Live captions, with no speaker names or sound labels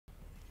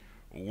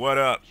What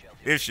up?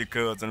 It's your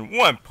cousin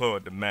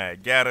OnePudd the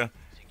Mad Gator,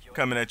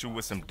 coming at you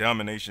with some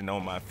domination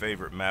on my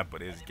favorite map of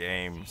this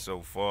game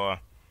so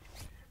far.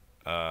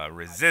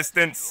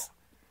 Resistance.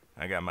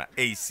 I got my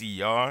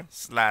ACR,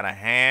 Sleight of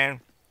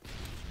Hand,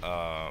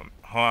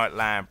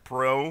 Hardline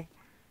Pro,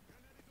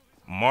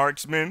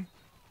 Marksman,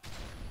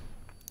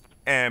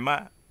 and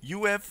my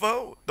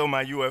UFO. Throw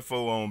my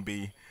UFO on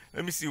B.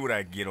 Let me see what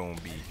I get on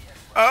B.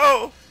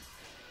 Oh!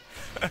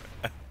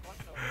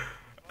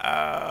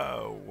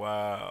 Oh,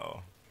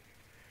 wow.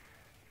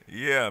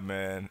 Yeah,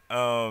 man.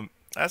 I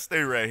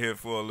stay right here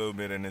for a little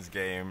bit in this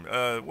game.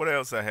 What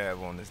else I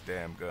have on this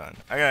damn gun?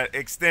 I got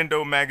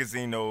Extendo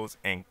Magazinos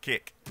and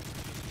Kick.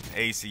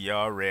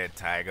 ACR Red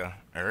Tiger.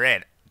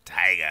 Red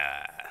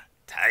Tiger.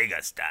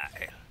 Tiger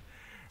style.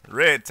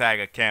 Red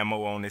Tiger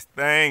camo on this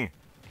thing.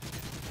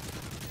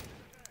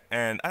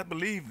 And I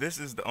believe this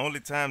is the only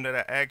time that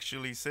I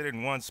actually sit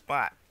in one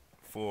spot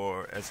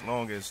for as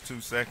long as 2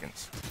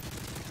 seconds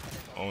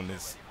on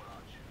this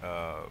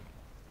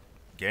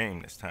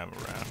game this time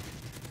around.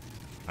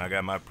 I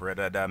got my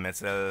Predator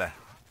missile.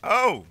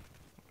 Oh,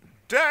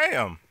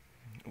 damn!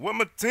 What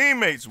my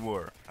teammates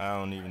were. I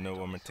don't even know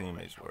what my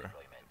teammates were.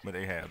 But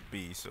they have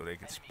B, so they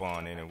can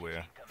spawn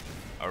anywhere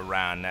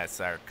around that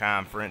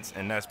circumference.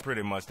 And that's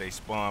pretty much their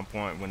spawn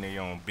point when they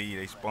on B.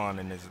 They spawn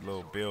in this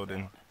little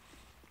building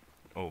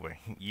over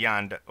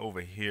yonder,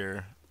 over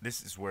here.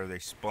 This is where they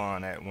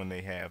spawn at when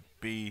they have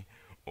B.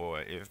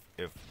 Or if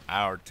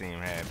our team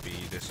had B,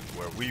 this is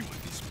where we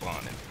would be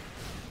spawning.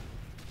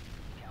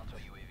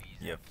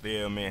 You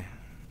feel me?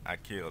 I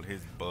killed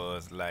his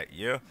Buzz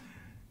Lightyear.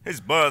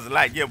 His Buzz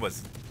Lightyear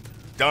was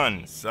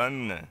done,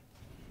 son.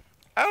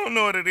 I don't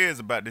know what it is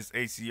about this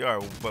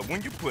ACR, but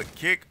when you put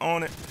kick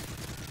on it,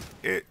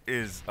 it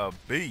is a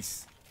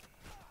beast.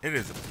 It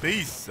is a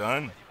beast,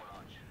 son.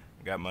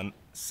 Got my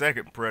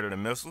second Predator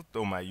missile.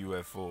 Throw my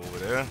UFO over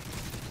there.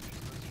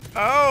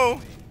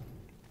 Oh!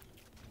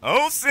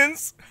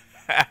 Olsen's!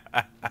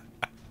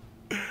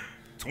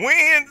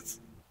 Twins!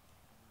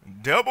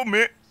 Double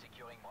mint.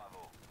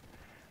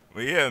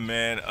 But yeah,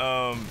 man,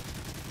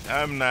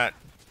 I'm not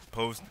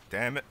posting.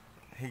 Damn it.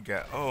 He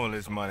got all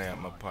this money out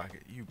of my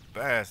pocket. You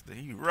bastard.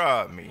 He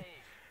robbed me.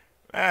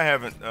 I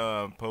haven't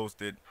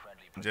posted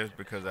just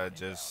because I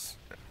just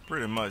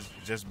pretty much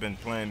just been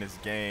playing this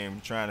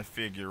game, trying to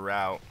figure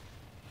out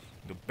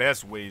the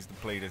best ways to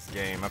play this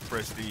game. I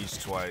prestige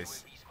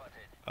twice.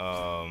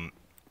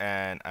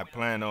 And I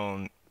plan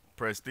on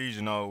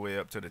prestiging all the way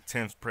up to the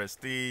 10th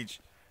prestige.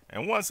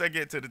 And once I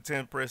get to the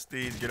 10th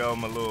prestige, get all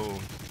my little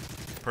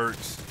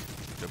perks,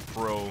 the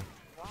pro,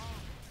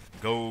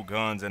 gold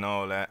guns and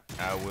all that,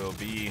 I will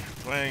be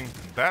playing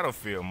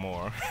Battlefield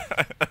more.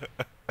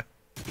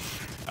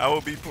 I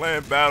will be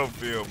playing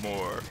Battlefield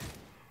more.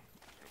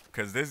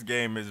 Because this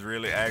game is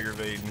really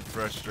aggravating,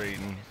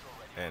 frustrating,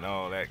 and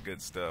all that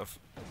good stuff.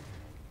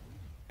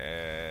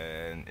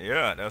 And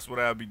yeah, that's what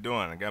I'll be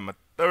doing. I got my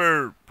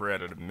third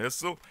Predator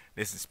missile.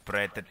 This is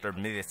Predator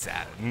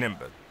missile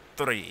number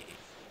 3.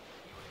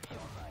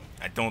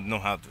 I don't know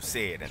how to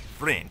say it in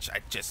French. I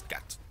just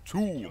got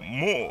 2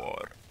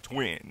 more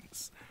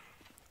twins.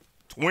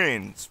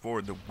 Twins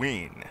for the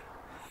win.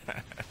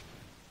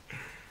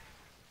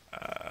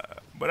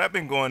 But I've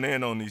been going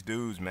in on these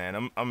dudes,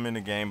 man. I'm in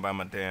the game by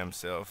my damn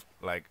self.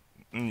 Like,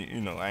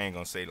 you know, I ain't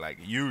gonna say like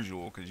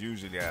usual, because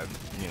usually I,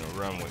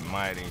 run with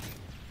Mighty.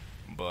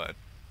 But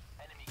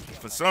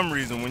for some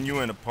reason, when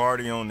you're in a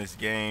party on this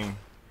game,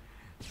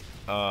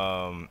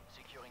 you'll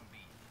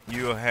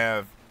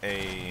have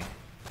a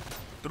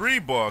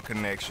 3-bar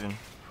connection,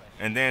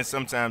 and then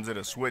sometimes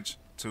it'll switch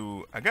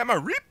to, I got my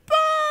Reaper!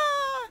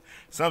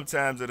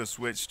 Sometimes it'll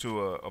switch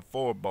to a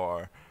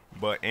 4-bar,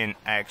 but in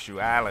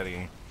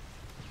actuality,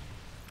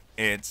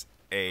 it's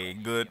a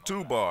good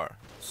 2-bar.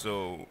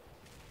 So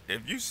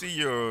if you see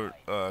your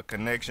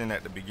connection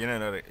at the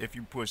beginning of it, if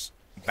you push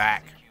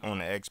back on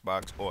the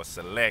Xbox or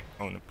select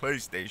on the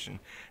PlayStation,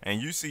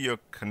 and you see your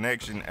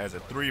connection as a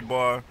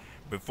 3-bar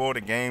before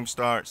the game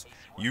starts,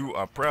 you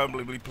are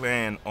probably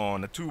playing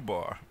on the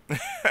 2-bar.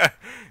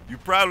 You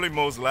probably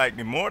more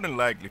than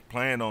likely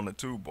playing on the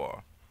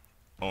 2-bar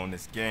on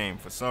this game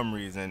for some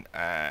reason.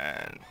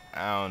 And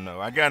I don't know.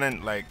 I got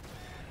in, like,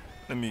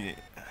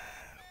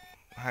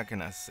 how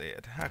can I say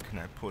it? How can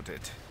I put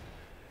it?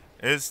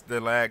 It's the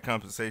lag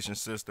compensation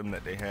system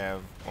that they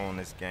have on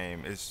this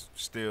game. It's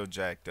still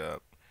jacked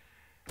up.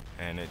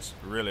 And it's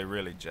really,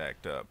 really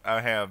jacked up.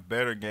 I have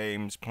better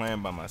games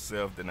playing by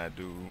myself than I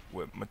do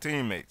with my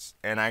teammates.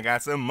 And I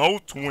got some more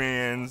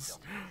twins.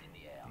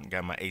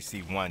 Got my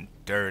AC-1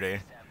 dirty.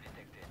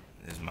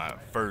 This is my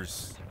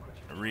first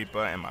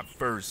Reaper and my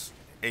first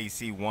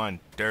AC-1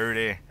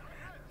 dirty.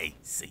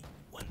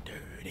 AC-1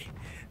 dirty.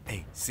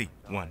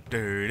 AC-1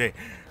 dirty.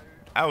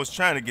 I was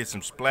trying to get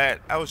some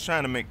splat. I was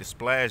trying to make the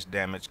splash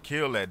damage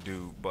kill that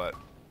dude, but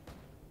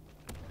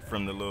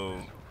from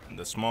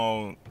the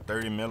small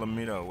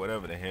 30mm or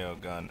whatever the hell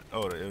gun.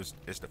 Oh,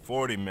 it's the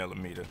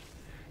 40mm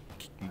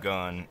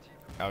gun.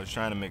 I was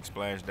trying to make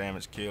splash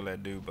damage kill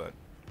that dude, but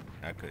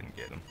I couldn't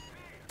get him.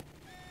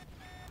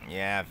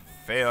 Yeah, I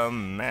fail,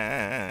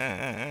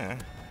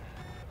 man.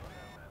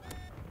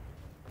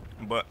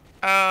 But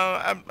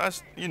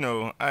you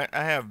know, I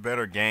have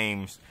better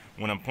games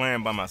when I'm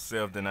playing by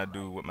myself than I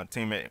do with my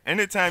teammate.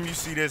 Anytime you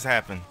see this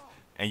happen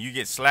and you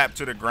get slapped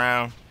to the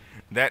ground,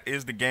 that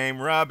is the game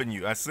robbing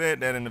you. I said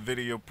that in the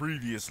video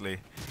previously.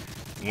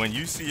 When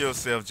you see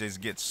yourself just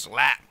get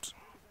slapped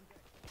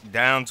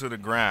down to the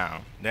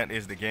ground, that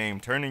is the game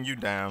turning you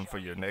down for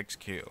your next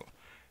kill.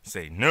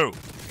 Say no,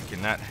 you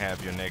cannot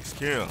have your next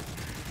kill.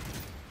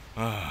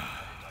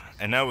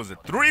 And that was a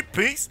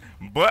 3-piece,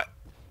 but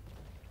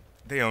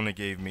they only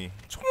gave me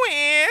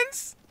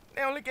twins.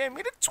 They only gave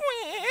me the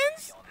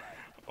twins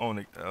on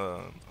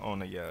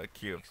the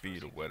kill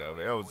feed or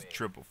whatever. That was a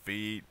triple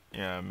feed. You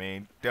know what I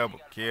mean? Double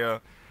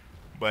kill.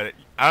 But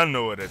I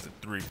know it as a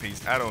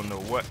 3-piece. I don't know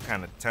what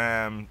kind of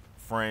time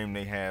frame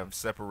they have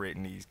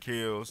separating these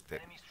kills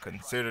that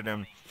consider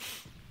them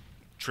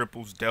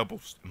triples,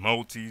 doubles,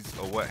 multis,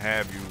 or what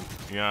have you.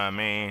 You know what I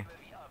mean?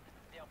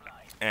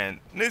 And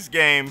this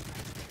game,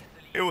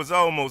 it was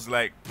almost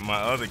like my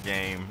other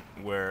game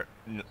where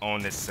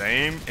on the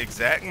same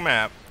exact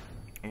map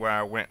where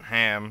I went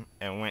ham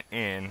and went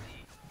in,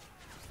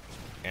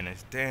 and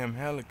it's damn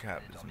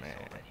helicopters,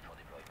 man.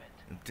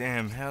 The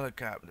damn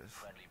helicopters.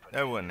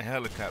 That wasn't a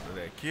helicopter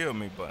that killed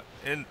me, but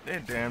it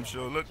damn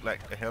sure looked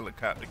like the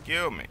helicopter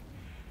killed me.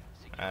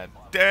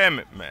 Damn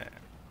it, man.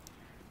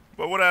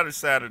 But what I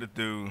decided to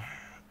do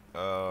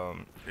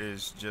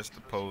is just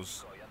to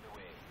post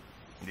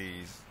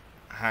these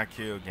high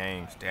kill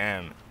games.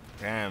 Damn,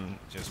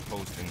 just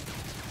posting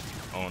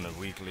on a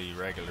weekly,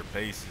 regular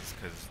basis,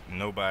 because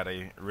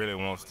nobody really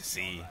wants to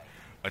see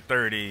a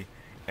 30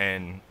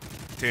 and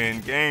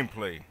 10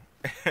 gameplay.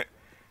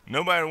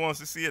 Nobody wants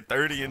to see a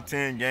 30 and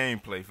 10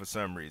 gameplay for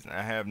some reason.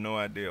 I have no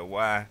idea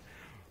why.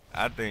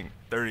 I think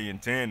 30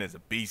 and 10 is a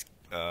beast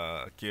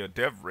kill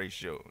death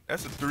ratio.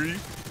 That's a 3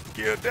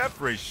 kill death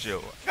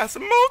ratio. Got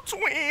some more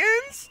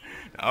twins.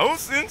 Oh,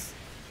 since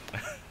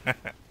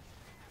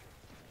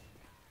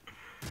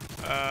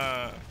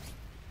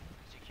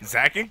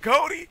Zach and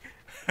Cody.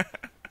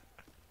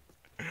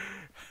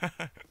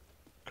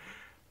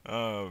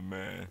 Oh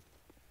man.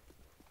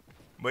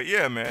 But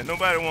yeah, man,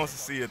 nobody wants to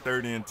see a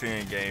 30 and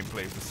 10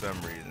 gameplay for some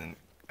reason.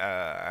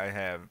 I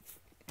have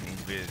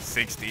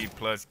 60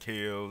 plus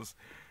kills,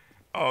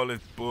 all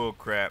this bull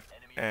crap,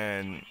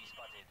 and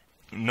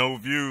no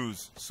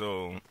views.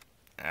 So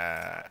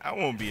I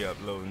won't be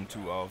uploading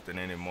too often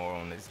anymore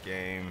on this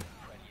game,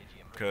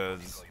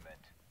 because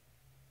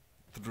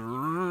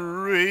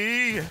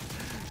 3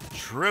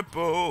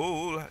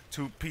 triple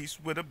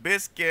 2-piece with a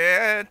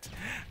biscuit.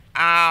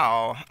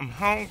 Ow, I'm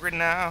hungry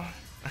now.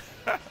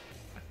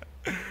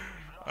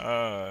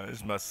 This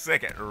is my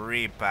second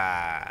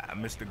Reaper.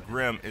 Mr.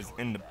 Grimm is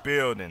in the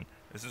building.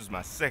 This is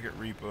my second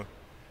Reaper.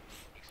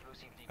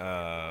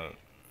 I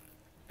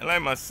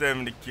like my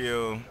 70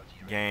 kill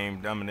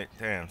game. Dominate.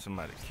 Damn,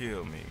 somebody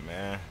killed me,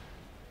 man.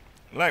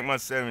 I like my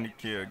 70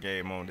 kill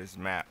game on this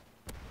map.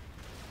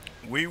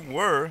 We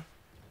were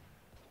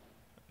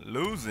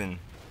losing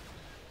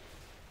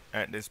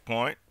at this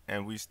point,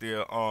 and we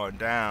still are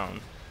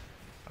down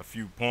a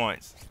few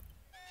points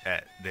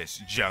at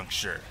this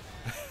juncture.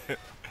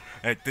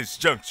 At this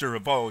juncture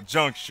of all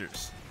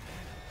junctures.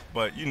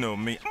 But you know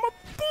me, I'm a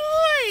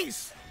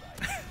boys.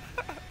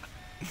 I'm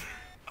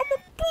a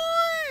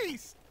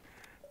boys.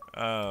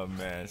 Oh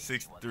man,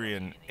 63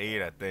 and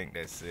 8, I think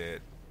that's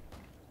it.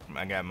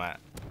 I got my,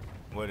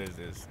 what is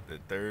this?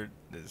 The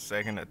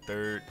second or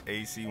third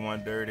AC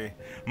 130.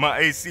 My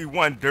AC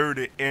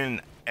 130 in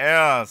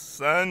air,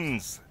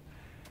 sons.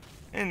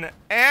 In the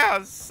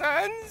air,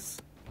 sons.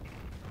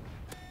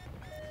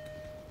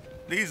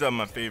 These are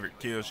my favorite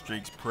kill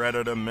streaks.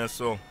 Predator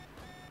missile,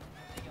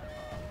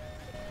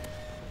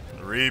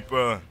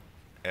 Reaper,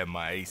 and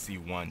my AC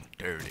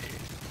 130.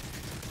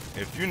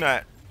 If you're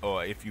not,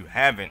 or if you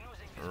haven't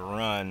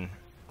ran,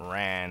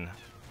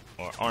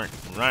 or aren't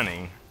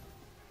running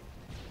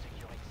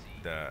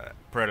the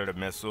Predator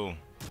missile,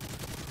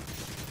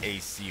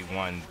 AC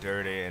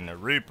 130, and the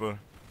Reaper,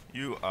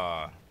 you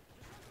are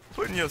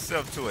putting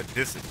yourself to a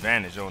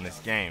disadvantage on this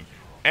game.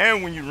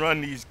 And when you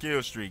run these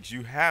kill streaks,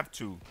 you have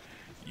to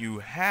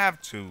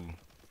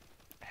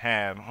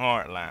have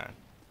hardline.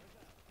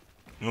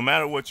 No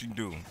matter what you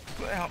do,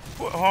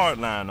 put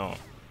hardline on,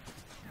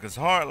 because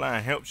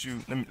hardline helps you.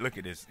 Let me look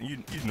at this. You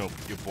know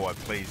your boy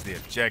plays the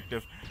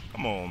objective.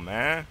 Come on,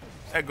 man.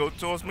 That go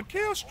towards my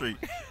kill streak.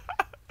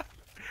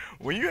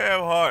 When you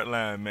have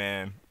hardline,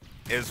 man,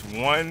 it's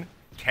one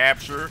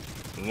capture,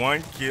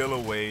 one kill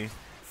away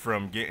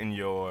from getting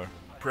your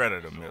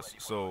Predator missile.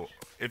 So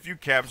if you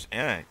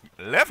capture,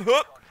 left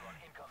hook,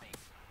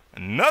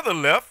 another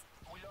left.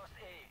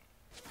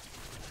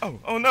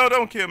 Oh no,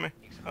 don't kill me.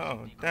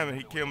 Oh, damn it,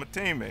 he killed my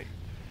teammate.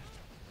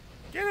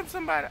 Get him,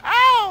 somebody.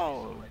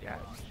 Oh, God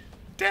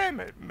damn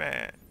it,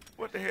 man.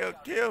 What the hell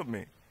killed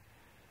me?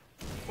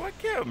 What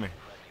killed me?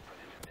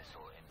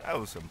 That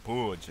was some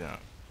bull jump.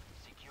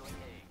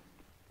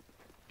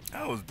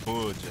 That was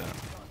bull jump.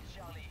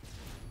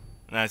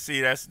 Now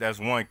see, that's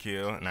one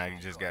kill, and I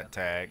just got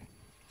tagged.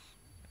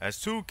 That's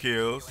 2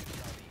 kills.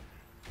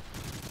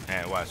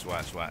 And watch.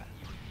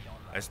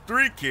 That's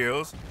 3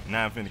 kills.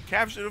 Now I'm finna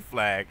capture the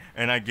flag,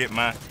 and I get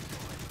my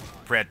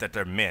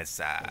Predator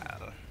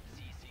missile.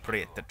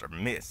 Predator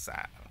missile.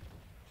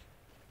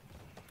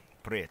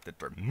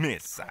 Predator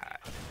missile.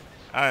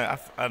 I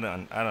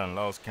done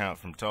lost count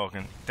from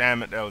talking.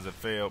 Damn it, that was a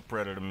failed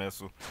Predator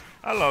missile.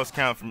 I lost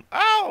count from.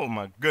 Oh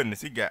my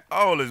goodness, he got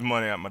all his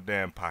money out my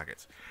damn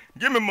pockets.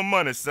 Give me my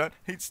money, son.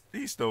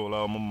 He stole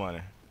all my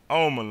money,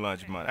 all my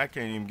lunch money. I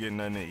can't even get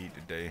nothing to eat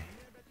today.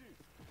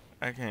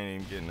 I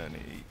can't even get nothing to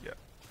eat, yo.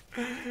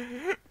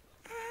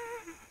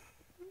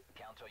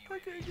 I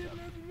can't get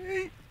nothing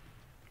to eat.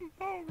 I'm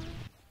hungry.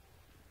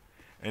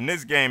 In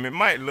this game, it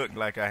might look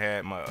like I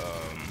had my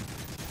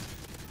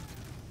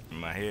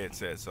my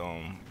headsets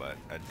on, but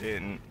I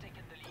didn't,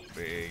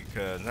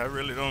 because I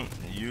really don't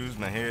use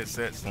my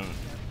headsets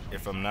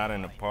if I'm not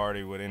in a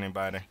party with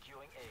anybody.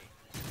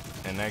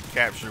 And that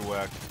capture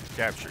where I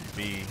captured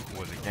B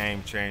was a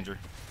game changer.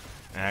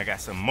 And I got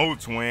some more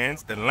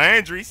twins, the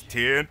Landrys,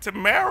 Tia and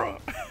Tamara.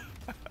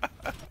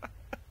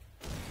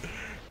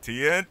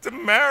 Tia and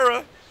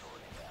Tamara.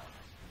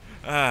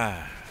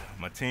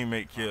 My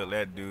teammate killed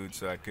that dude,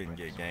 so I couldn't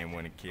get game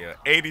winning kill.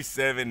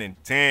 87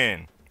 and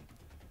 10.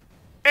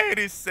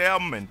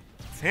 87 and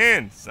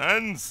 10,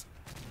 sons.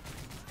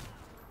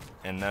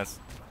 And that's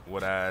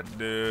what I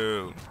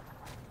do.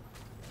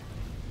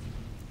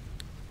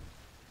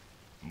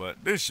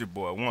 But this your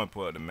boy,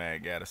 OnePudd the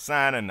Mad Gator,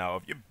 signing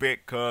off. Your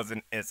big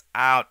cousin is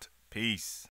out. Peace.